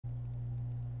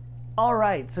All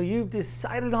right, so you've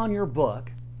decided on your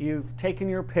book, you've taken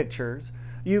your pictures,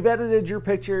 you've edited your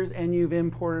pictures, and you've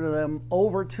imported them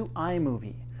over to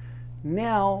iMovie.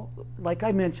 Now, like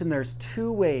I mentioned, there's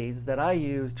two ways that I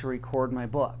use to record my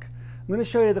book. I'm going to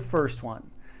show you the first one.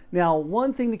 Now,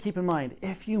 one thing to keep in mind,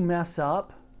 if you mess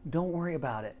up, don't worry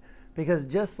about it. Because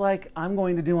just like I'm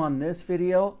going to do on this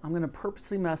video, I'm going to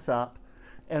purposely mess up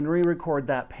and re-record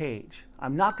that page.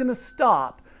 I'm not going to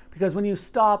stop, because when you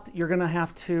stop, you're going to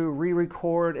have to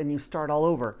re-record and you start all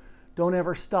over. Don't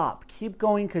ever stop. Keep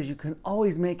going, because you can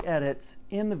always make edits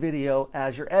in the video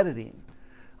as you're editing.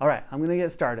 All right, I'm going to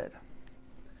get started.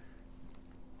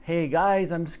 Hey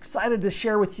guys, I'm excited to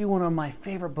share with you one of my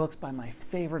favorite books by my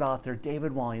favorite author,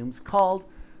 David Walliams, called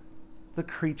The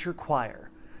Creature Choir.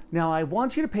 Now, I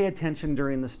want you to pay attention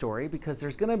during the story, because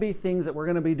there's going to be things that we're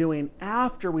going to be doing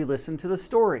after we listen to the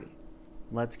story.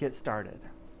 Let's get started.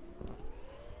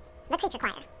 The Creature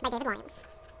Choir by David Walliams.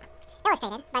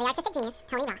 Illustrated by the artistic genius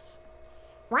Tony Ross.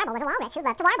 Warble was a walrus who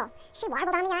loved to warble. She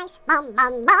warbled on the ice, bum,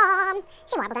 bum, bum.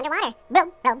 She warbled underwater,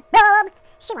 blub, blub, blub.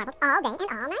 She warbled all day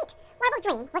and all night. Warble's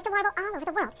dream was to warble all over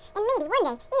the world, and maybe one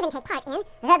day even take part in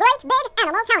the Great Big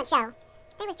Animal Talent Show.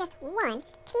 There was just one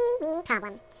teeny-weeny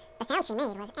problem. The sound she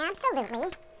made was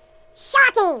absolutely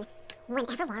shocking.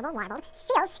 Whenever Warble warbled,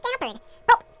 seals scampered,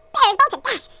 bears bolted,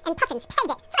 dash, and puffins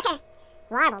pegged it, flutter.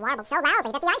 Warble warbled so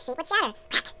loudly that the ice sheet would shatter,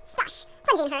 crack, splash,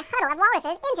 plunging her huddle of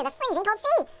walruses into the freezing cold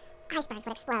sea. Icebergs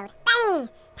would explode, bang,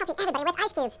 pelting everybody with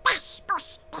ice cubes, bash,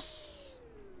 bosh, bish.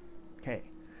 Okay,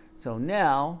 so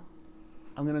now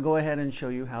I'm going to go ahead and show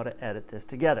you how to edit this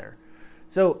together.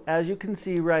 So as you can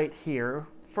see right here,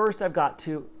 first I've got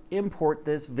to import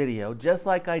this video just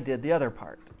like I did the other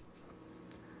part.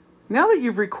 Now that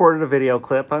you've recorded a video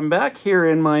clip, I'm back here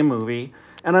in my movie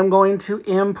and I'm going to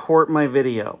import my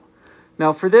video.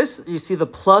 Now for this, you see the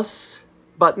plus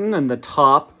button in the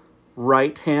top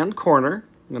right hand corner.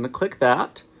 I'm going to click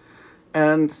that,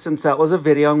 and since that was a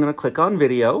video, I'm going to click on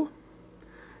video,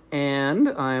 and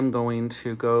I'm going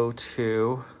to go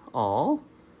to all,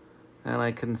 and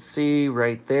I can see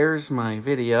right there's my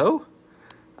video.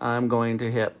 I'm going to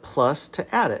hit plus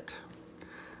to add it.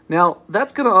 Now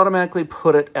that's going to automatically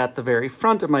put it at the very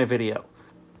front of my video.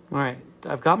 All right,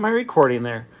 I've got my recording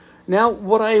there. Now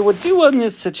what I would do in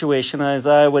this situation is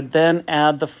I would then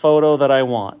add the photo that I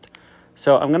want.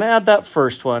 So I'm going to add that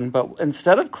first one, but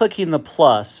instead of clicking the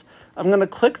plus, I'm going to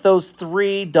click those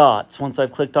three dots once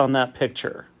I've clicked on that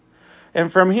picture. And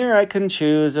from here I can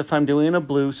choose if I'm doing a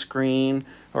blue screen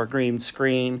or green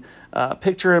screen,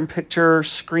 picture-in-picture,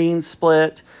 screen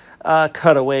split,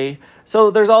 cutaway.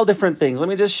 So there's all different things. Let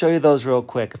me just show you those real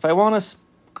quick. If I want a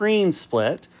screen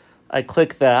split, I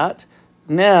click that.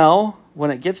 Now, when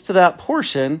it gets to that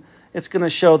portion, it's going to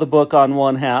show the book on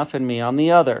one half and me on the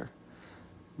other.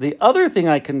 The other thing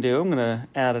I can do, I'm going to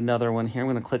add another one here. I'm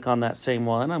going to click on that same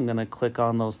one. I'm going to click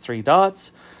on those three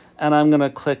dots, and I'm going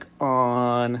to click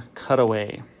on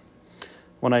cutaway.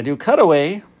 When I do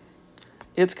cutaway,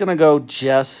 it's going to go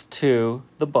just to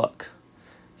the book.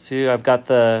 See, I've got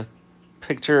the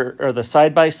picture or the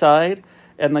side-by-side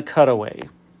and the cutaway.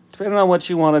 Depending on what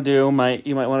you want to do,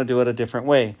 you might want to do it a different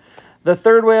way. The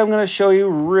third way I'm going to show you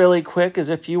really quick is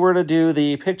if you were to do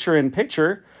the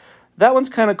picture-in-picture. That one's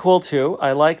kind of cool too.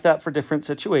 I like that for different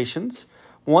situations.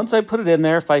 Once I put it in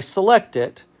there, if I select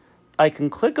it, I can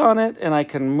click on it and I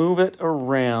can move it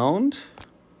around.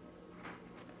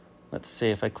 Let's see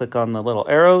if I click on the little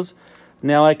arrows.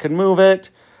 Now I can move it.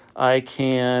 I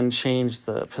can change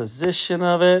the position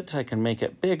of it. I can make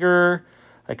it bigger.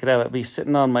 I could have it be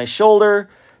sitting on my shoulder.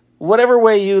 Whatever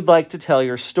way you'd like to tell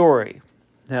your story.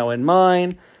 Now in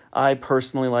mine, I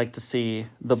personally like to see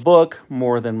the book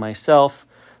more than myself.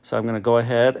 So I'm going to go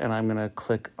ahead and I'm going to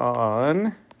click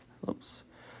on, oops,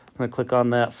 I'm going to click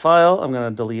on that file. I'm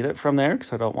going to delete it from there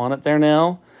because I don't want it there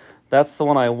now. That's the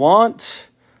one I want.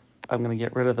 I'm going to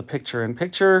get rid of the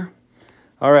picture-in-picture.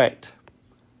 All right.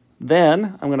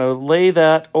 Then I'm going to lay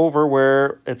that over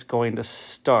where it's going to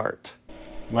start.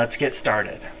 Let's get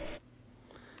started.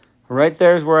 Right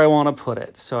there's where I want to put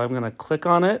it. So I'm going to click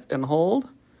on it and hold.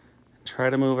 Try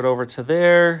to move it over to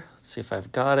there. Let's see if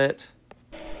I've got it.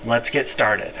 Let's get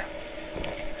started.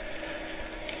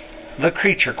 The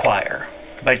Creature Choir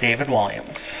by David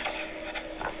Walliams.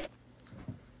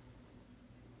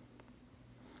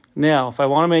 Now, if I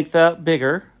want to make that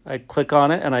bigger, I click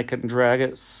on it and I can drag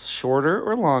it shorter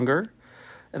or longer,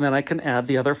 and then I can add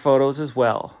the other photos as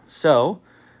well. So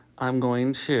I'm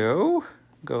going to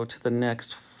go to the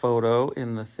next photo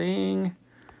in the thing,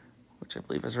 which I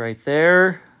believe is right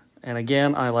there. And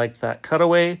again, I liked that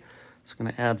cutaway, so I'm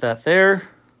going to add that there.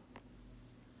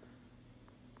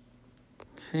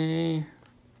 Okay,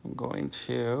 I'm going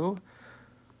to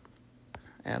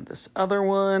add this other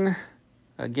one.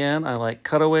 Again, I like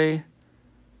cutaway.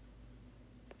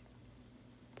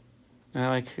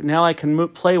 Now I can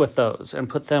play with those and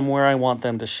put them where I want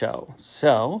them to show.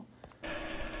 So,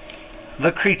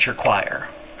 The Creature Choir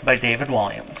by David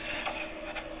Williams.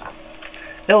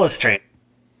 Illustrate.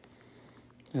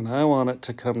 And I want it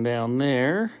to come down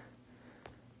there.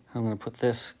 I'm going to put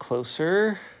this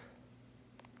closer.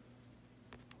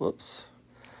 Whoops.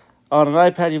 On an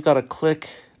iPad, you've got to click,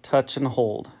 touch, and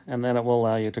hold, and then it will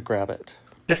allow you to grab it.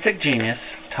 Artistic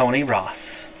genius, Tony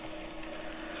Ross.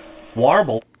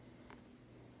 Warble.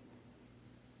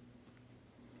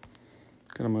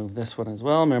 Going to move this one as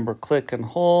well. Remember, click and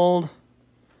hold.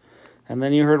 And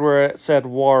then you heard where it said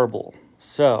warble.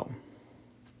 So,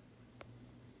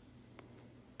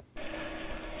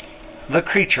 The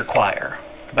Creature Choir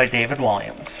by David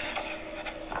Williams.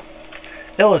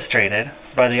 Illustrated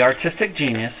by the artistic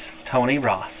genius, Tony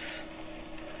Ross.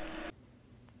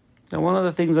 Now, one of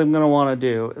the things I'm going to want to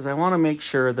do is I want to make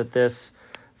sure that this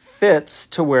fits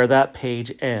to where that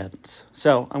page ends.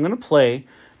 So I'm going to play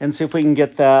and see if we can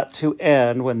get that to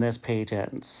end when this page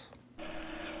ends.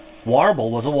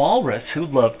 Warble was a walrus who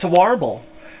loved to warble.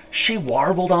 She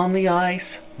warbled on the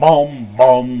ice, bom,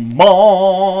 bom,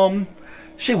 bom.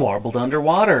 She warbled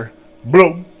underwater,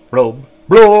 blub, blub,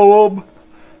 blub.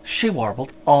 She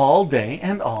warbled all day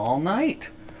and all night.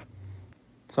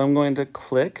 So I'm going to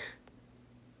click,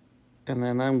 and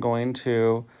then I'm going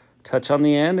to touch on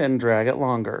the end and drag it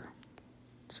longer.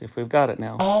 Let's see if we've got it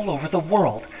now. All over the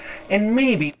world, and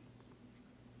maybe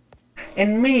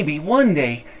one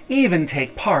day even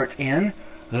take part in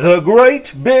the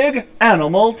Great Big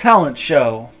Animal Talent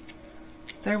Show.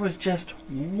 There was just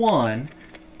one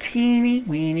teeny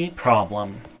weeny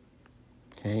problem.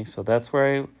 Okay, so that's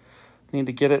where I need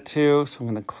to get it to. So I'm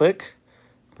going to click.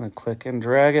 I'm going to click and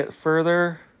drag it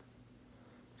further.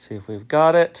 See if we've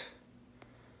got it.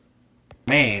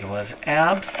 Made was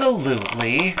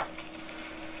absolutely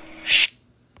just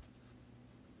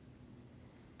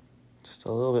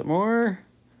a little bit more.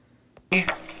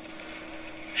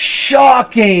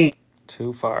 Shocking!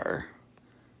 Too far.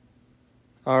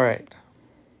 All right.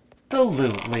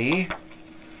 Absolutely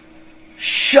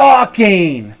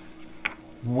shocking!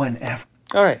 Whenever.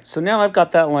 All right, so now I've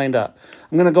got that lined up.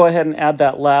 I'm going to go ahead and add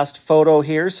that last photo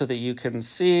here so that you can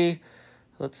see.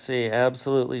 Let's see,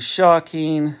 absolutely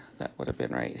shocking. That would have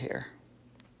been right here.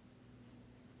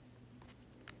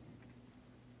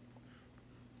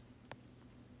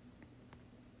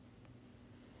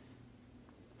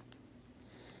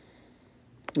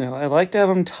 Now, I like to have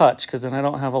them touch because then I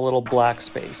don't have a little black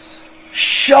space.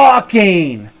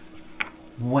 Shocking!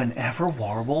 Whenever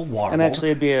warble. And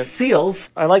actually, it'd be seals.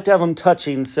 I like to have them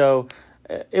touching, so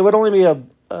it would only be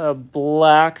a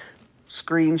black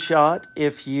screenshot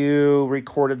if you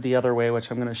recorded the other way, which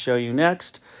I'm going to show you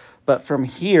next. But from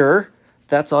here,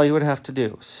 that's all you would have to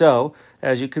do. So,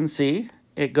 as you can see,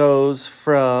 it goes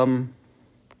from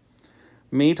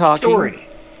me talking. Story.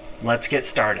 Let's get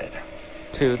started.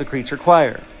 To the Creature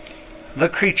Choir. The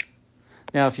Creature.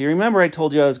 Now, if you remember, I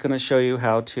told you I was going to show you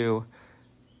how to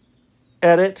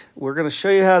edit. We're going to show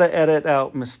you how to edit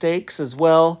out mistakes as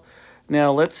well.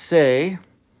 Now, let's say,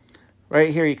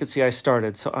 right here you can see I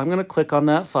started. So I'm going to click on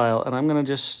that file, and I'm going to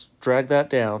just drag that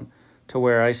down to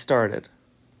where I started.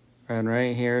 And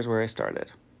right here is where I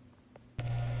started.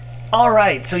 All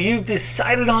right, so you've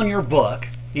decided on your book.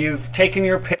 You've taken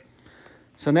your pick.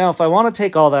 So now if I want to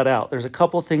take all that out, there's a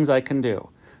couple things I can do.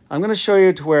 I'm going to show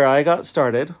you to where I got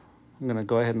started. I'm going to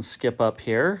go ahead and skip up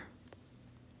here.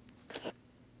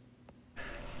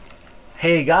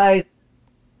 Hey guys.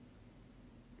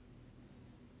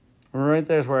 Right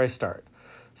there's where I start.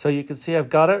 So you can see I've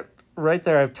got it right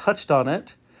there. I've touched on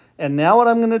it. And now what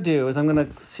I'm going to do is I'm going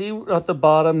to see at the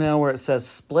bottom now where it says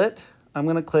split. I'm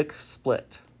going to click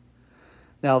split.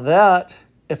 Now that,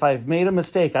 if I've made a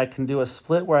mistake, I can do a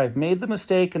split where I've made the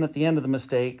mistake and at the end of the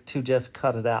mistake to just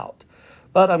cut it out.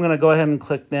 But I'm going to go ahead and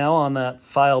click now on that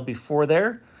file before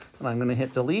there. And I'm going to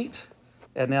hit delete.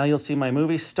 And now you'll see my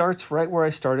movie starts right where I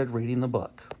started reading the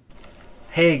book.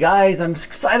 Hey guys, I'm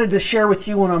excited to share with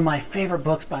you one of my favorite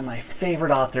books by my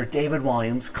favorite author, David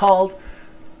Williams, called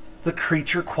The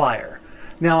Creature Choir.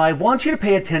 Now I want you to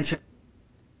pay attention.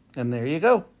 And there you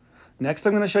go. Next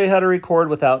I'm going to show you how to record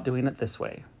without doing it this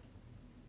way.